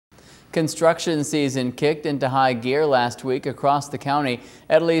Construction season kicked into high gear last week across the county.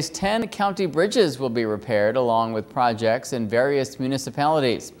 At least 10 county bridges will be repaired, along with projects in various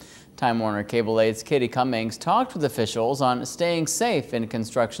municipalities. Time Warner Cable 8's Katie Cummings talked with officials on staying safe in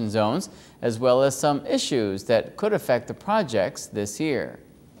construction zones, as well as some issues that could affect the projects this year.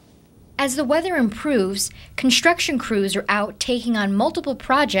 As the weather improves, construction crews are out taking on multiple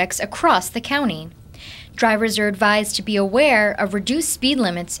projects across the county. Drivers are advised to be aware of reduced speed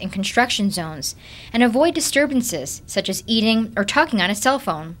limits in construction zones and avoid disturbances such as eating or talking on a cell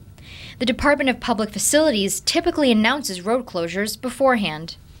phone. The Department of Public Facilities typically announces road closures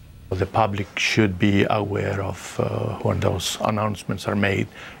beforehand. The public should be aware of when those announcements are made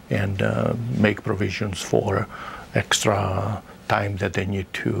and make provisions for extra time that they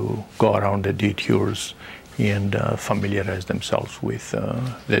need to go around the detours and familiarize themselves with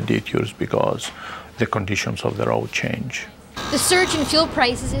the detours because the conditions of the road change. The surge in fuel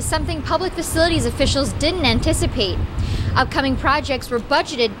prices is something public facilities officials didn't anticipate. Upcoming projects were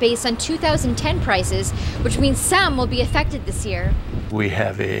budgeted based on 2010 prices, which means some will be affected this year. We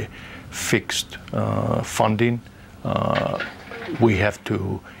have a fixed funding. We have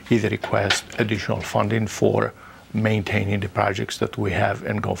to either request additional funding for maintaining the projects that we have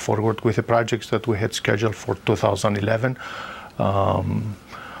and go forward with the projects that we had scheduled for 2011,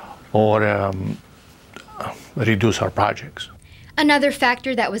 or reduce our projects. Another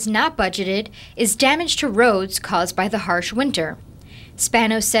factor that was not budgeted is damage to roads caused by the harsh winter.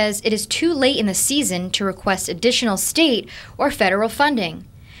 Spano says it is too late in the season to request additional state or federal funding.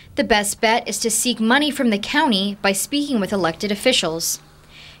 The best bet is to seek money from the county by speaking with elected officials.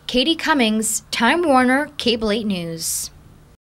 Katie Cummings, Time Warner, Cable 8 News.